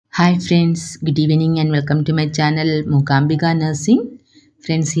Hi friends, good evening and welcome to my channel Mukambika Nursing.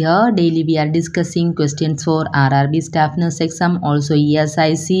 Friends, here daily we are discussing questions for RRB staff nurse exam, also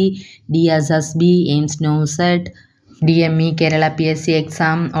ESIC, DSSSB, AIIMS NORCET, DME Kerala PSC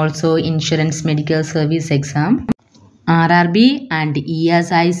exam, also insurance medical service exam. RRB and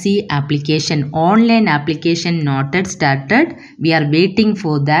ESIC application, online application not yet started. We are waiting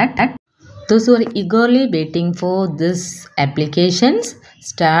for that. Those who are eagerly waiting for this applications,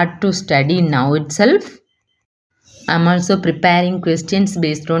 start to study now itself. I am also preparing questions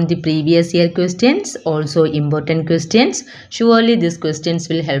based on the previous year questions, also important questions. Surely these questions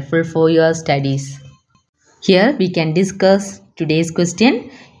will helpful for your studies. Here we can discuss today's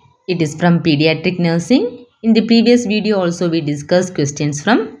question. It is from pediatric nursing. In the previous video also we discussed questions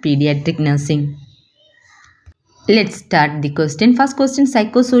from pediatric nursing. Let's start the question. First question,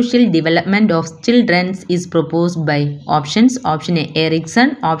 psychosocial development of children is proposed by options. Option A,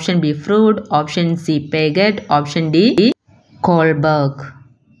 Erickson. Option B, Freud. Option C, Paget. Option D, Kohlberg.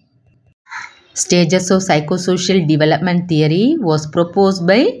 Stages of psychosocial development theory was proposed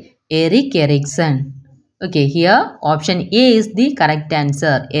by Erik Erikson. Okay, here option A is the correct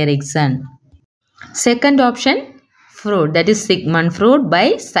answer, Erikson. Second option, Freud, that is Sigmund Freud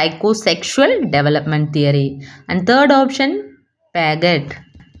by psychosexual development theory. And third option, Paget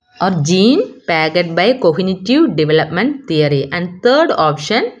or Jean Paget by cognitive development theory. And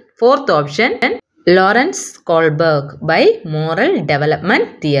fourth option, Lawrence Kohlberg by moral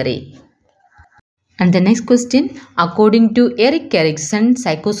development theory. And the next question, according to Erik Erikson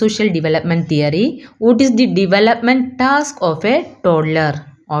psychosocial development theory, what is the development task of a toddler?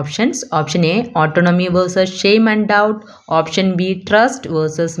 Options. Option A, autonomy versus shame and doubt. Option B, trust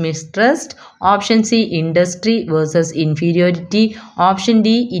versus mistrust. Option C, industry versus inferiority. Option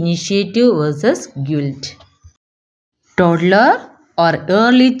D, initiative versus guilt. Toddler or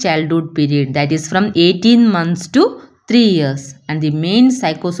early childhood period, that is from 18 months to 3 years. And the main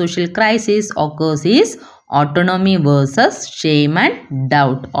psychosocial crisis occurs is autonomy versus shame and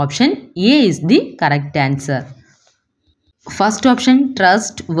doubt. Option A is the correct answer. First option,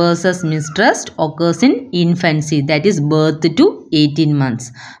 trust versus mistrust, occurs in infancy, that is birth to 18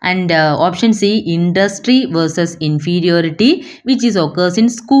 months. And option C, industry versus inferiority, which occurs in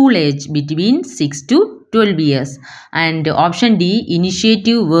school age between 6 to 12 years. And option D,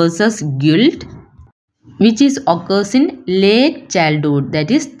 initiative versus guilt, which occurs in late childhood, that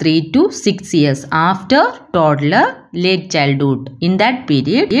is 3 to 6 years after toddler, late childhood. In that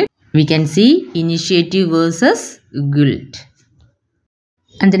period, we can see initiative versus guilt.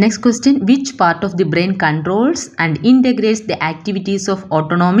 And the next question, which part of the brain controls and integrates the activities of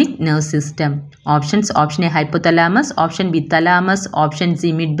autonomic nervous system? Options. Option A, hypothalamus. Option B, thalamus. Option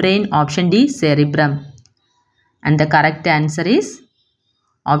C, midbrain. Option D, cerebrum. And the correct answer is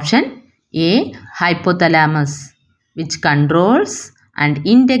option A, hypothalamus, which controls and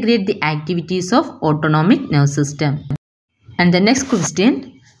integrates the activities of autonomic nervous system. And the next question,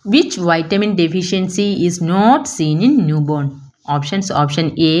 which vitamin deficiency is not seen in newborn? Options.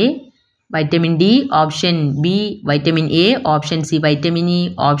 Option A, vitamin D. Option B, vitamin A. Option C, vitamin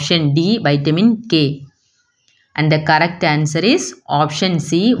E. Option D, vitamin K. And the correct answer is option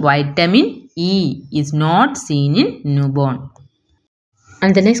C, vitamin E is not seen in newborn.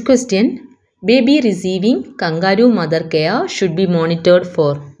 And the next question, baby receiving kangaroo mother care should be monitored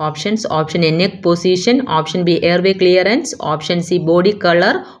for. Options. Option A, neck position. Option B, airway clearance. Option C, body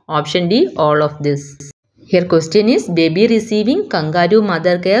color. Option D, all of this. Here question is, baby receiving kangaroo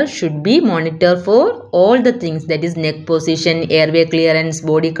mother care should be monitored for all the things, that is neck position, airway clearance,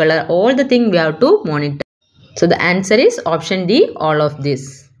 body color, all the things we have to monitor. So the answer is option D, all of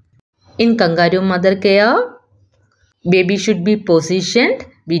this. In kangaroo mother care, baby should be positioned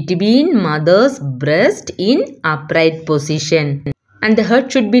between mother's breast in upright position. And the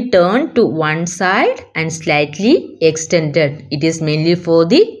head should be turned to one side and slightly extended. It is mainly for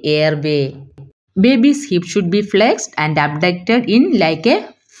the airway. Baby's hip should be flexed and abducted in like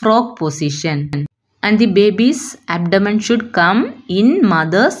a frog position. And the baby's abdomen should come in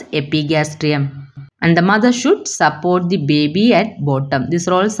mother's epigastrium. And the mother should support the baby at bottom. These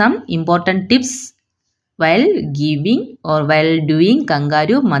are all some important tips while giving or while doing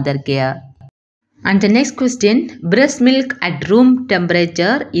kangaroo mother care. And the next question, breast milk at room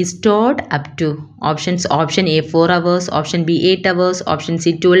temperature is stored up to. Options. Option A, 4 hours. Option B, 8 hours. Option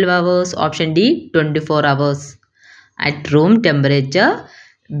C, 12 hours. Option D, 24 hours. At room temperature,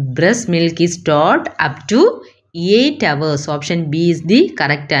 breast milk is stored up to 8 hours. Option B is the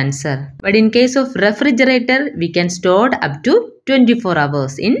correct answer. But in case of refrigerator, we can store up to 24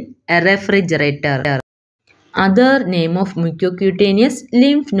 hours in a refrigerator. Other name of mucocutaneous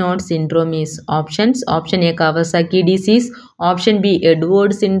lymph node syndrome is options. Option A, Kawasaki disease. Option B,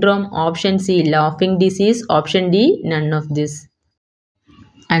 Edwards syndrome. Option C, laughing disease. Option D, none of this.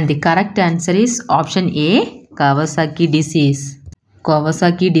 And the correct answer is option A, Kawasaki disease.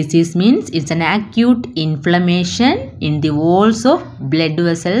 Kawasaki disease means it's an acute inflammation in the walls of blood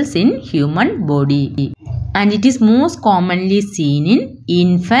vessels in human body. And it is most commonly seen in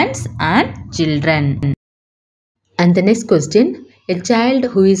infants and children. And the next question, a child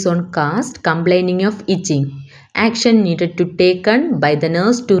who is on cast complaining of itching. Action needed to taken by the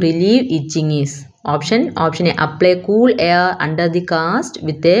nurse to relieve itching is option A, apply cool air under the cast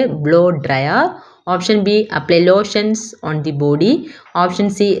with a blow dryer. Option B, apply lotions on the body. Option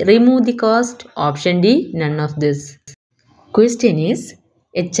C, remove the cast. Option D, none of this. Question is,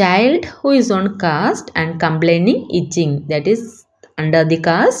 a child who is on cast and complaining itching, that is under the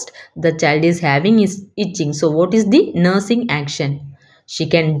cast, the child is having is itching. So what is the nursing action? She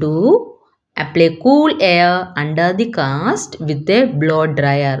can do apply cool air under the cast with a blow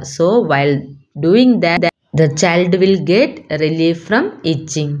dryer. So while doing that, the child will get relief from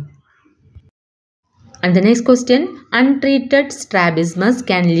itching. And the next question, untreated strabismus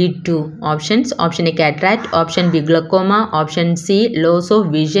can lead to options. Option A, cataract. Option B, glaucoma. Option C, loss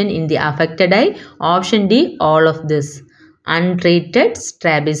of vision in the affected eye. Option D, all of this. Untreated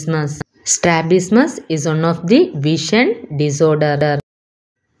strabismus. Strabismus is one of the vision disorder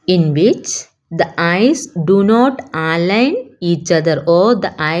in which the eyes do not align each other, or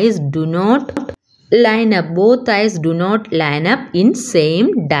the eyes do not line up, both eyes do not line up in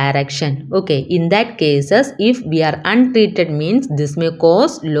same direction. Okay, in that cases, if we are untreated means this may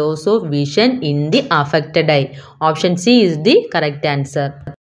cause loss of vision in the affected eye. Option C is the correct answer.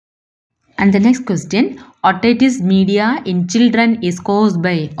 And the next question, otitis media in children is caused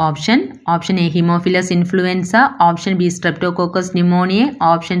by option A, Haemophilus influenza. Option B, Streptococcus pneumoniae.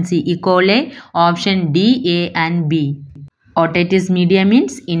 Option C, E. coli. Option D, A and B. Otitis media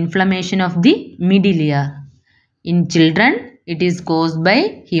means inflammation of the middle ear. In children, it is caused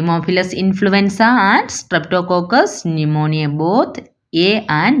by Haemophilus influenza and Streptococcus pneumoniae, both A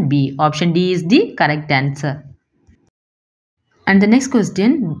and B. Option D is the correct answer. And the next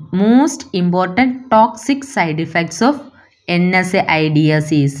question, most important toxic side effects of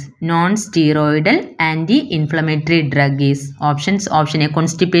NSAIDs is non-steroidal anti-inflammatory drug is options. Option A,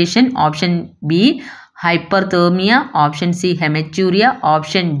 constipation. Option B, hyperthermia. Option C, hematuria.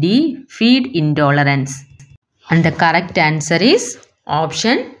 Option D, feed intolerance. And the correct answer is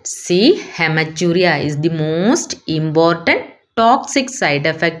option C, hematuria is the most important toxic side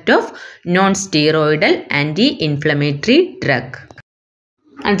effect of non-steroidal anti-inflammatory drug.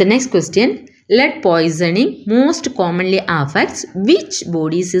 And the next question, lead poisoning most commonly affects which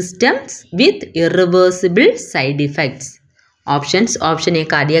body systems with irreversible side effects? Options. Option A,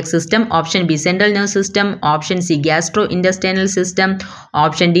 cardiac system. Option B, central nervous system. Option C, gastrointestinal system.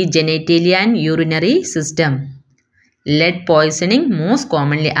 Option D, genitalia and urinary system. Lead poisoning most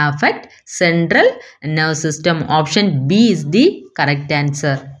commonly affect central nervous system. Option B is the correct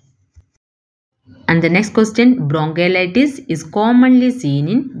answer. And the next question, bronchiolitis is commonly seen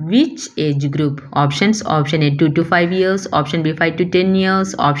in which age group? Options. Option A, 2 to 5 years. Option B, 5 to 10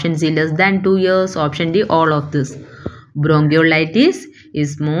 years. Option C, less than 2 years. Option D, all of this. Bronchiolitis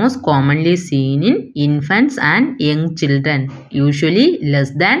is most commonly seen in infants and young children. Usually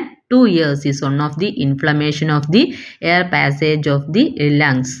less than 2 years is one of the inflammation of the air passage of the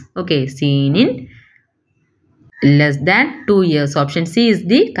lungs. Okay, seen in less than 2 years. Option C is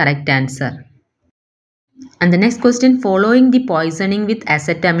the correct answer. And the next question, following the poisoning with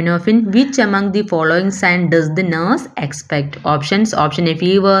acetaminophen, which among the following signs does the nurse expect? Options. Option A,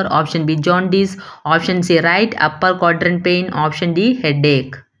 fever. Option B, jaundice. Option C, right upper quadrant pain. Option D,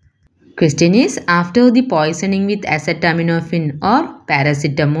 headache. Question is, after the poisoning with acetaminophen or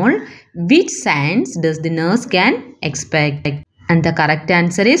paracetamol, which signs does the nurse can expect? And the correct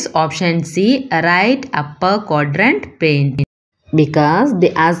answer is option C, right upper quadrant pain. Because the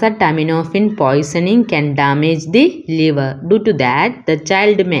acetaminophen poisoning can damage the liver. Due to that, the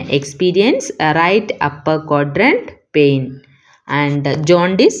child may experience a right upper quadrant pain. And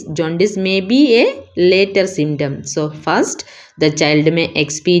jaundice may be a later symptom. So first, the child may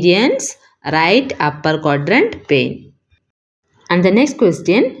experience right upper quadrant pain. And the next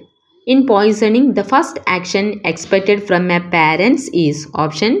question, in poisoning, the first action expected from a parents is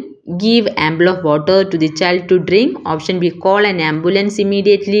option give ample of water to the child to drink. Option B, call an ambulance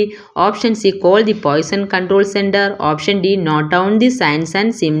immediately. Option C, call the poison control center. Option D, note down the signs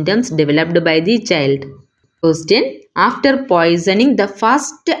and symptoms developed by the child. Question. After poisoning, the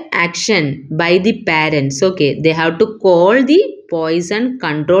first action by the parents. Okay, they have to call the poison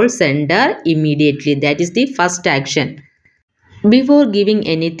control center immediately. That is the first action. Before giving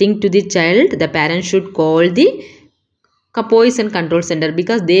anything to the child, the parents should call the poison control center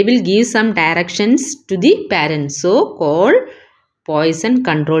because they will give some directions to the parents. So, call poison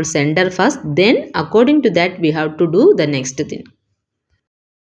control center first. Then, according to that, we have to do the next thing.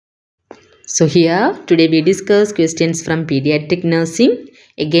 So here today we discuss questions from pediatric nursing.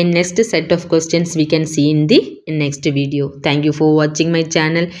 Again, next set of questions we can see in the next video. Thank you for watching my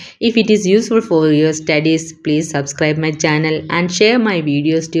channel. If it is useful for your studies, please subscribe my channel and share my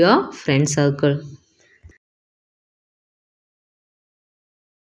videos to your friend circle.